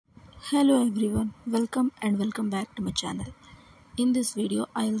Hello everyone, welcome back to my channel. In this video,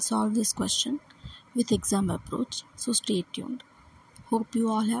 I'll solve this question with exam approach, so stay tuned. Hope you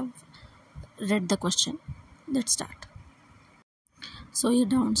all have read the question. Let's start. So here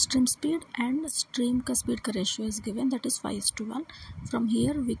downstream speed and stream ka speed ka ratio is given, that is 5:1. From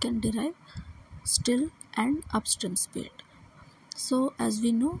here we can derive still and upstream speed. So as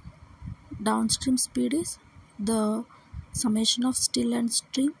we know, downstream speed is the summation of still and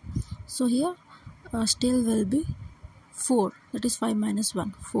stream. So here still will be 4, that is 5 minus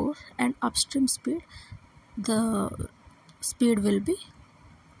 1, 4, and upstream speed, the speed will be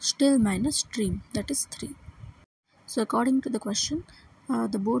still minus stream, that is 3. So according to the question,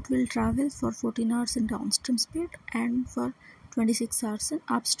 the boat will travel for 14 hours in downstream speed and for 26 hours in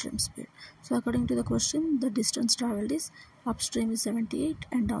upstream speed. So according to the question, the distance traveled is upstream is 78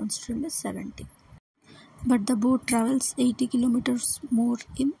 and downstream is 70. But the boat travels 80 kilometers more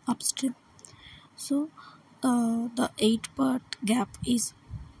in upstream. So the 8-part gap is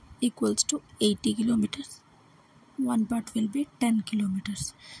equals to 80 kilometers. One part will be 10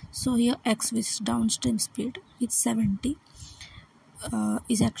 kilometers. So here x, which is downstream speed, is 70.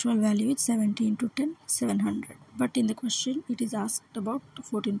 Is actual value is 70 into 10, 700. But in the question it is asked about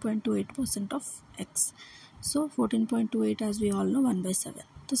 14.28% of x. So 14.28, as we all know, 1 by 7.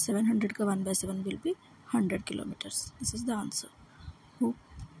 So 700 ka 1 by 7 will be 100 kilometers. This is the answer. Hope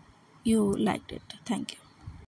you liked it. Thank you.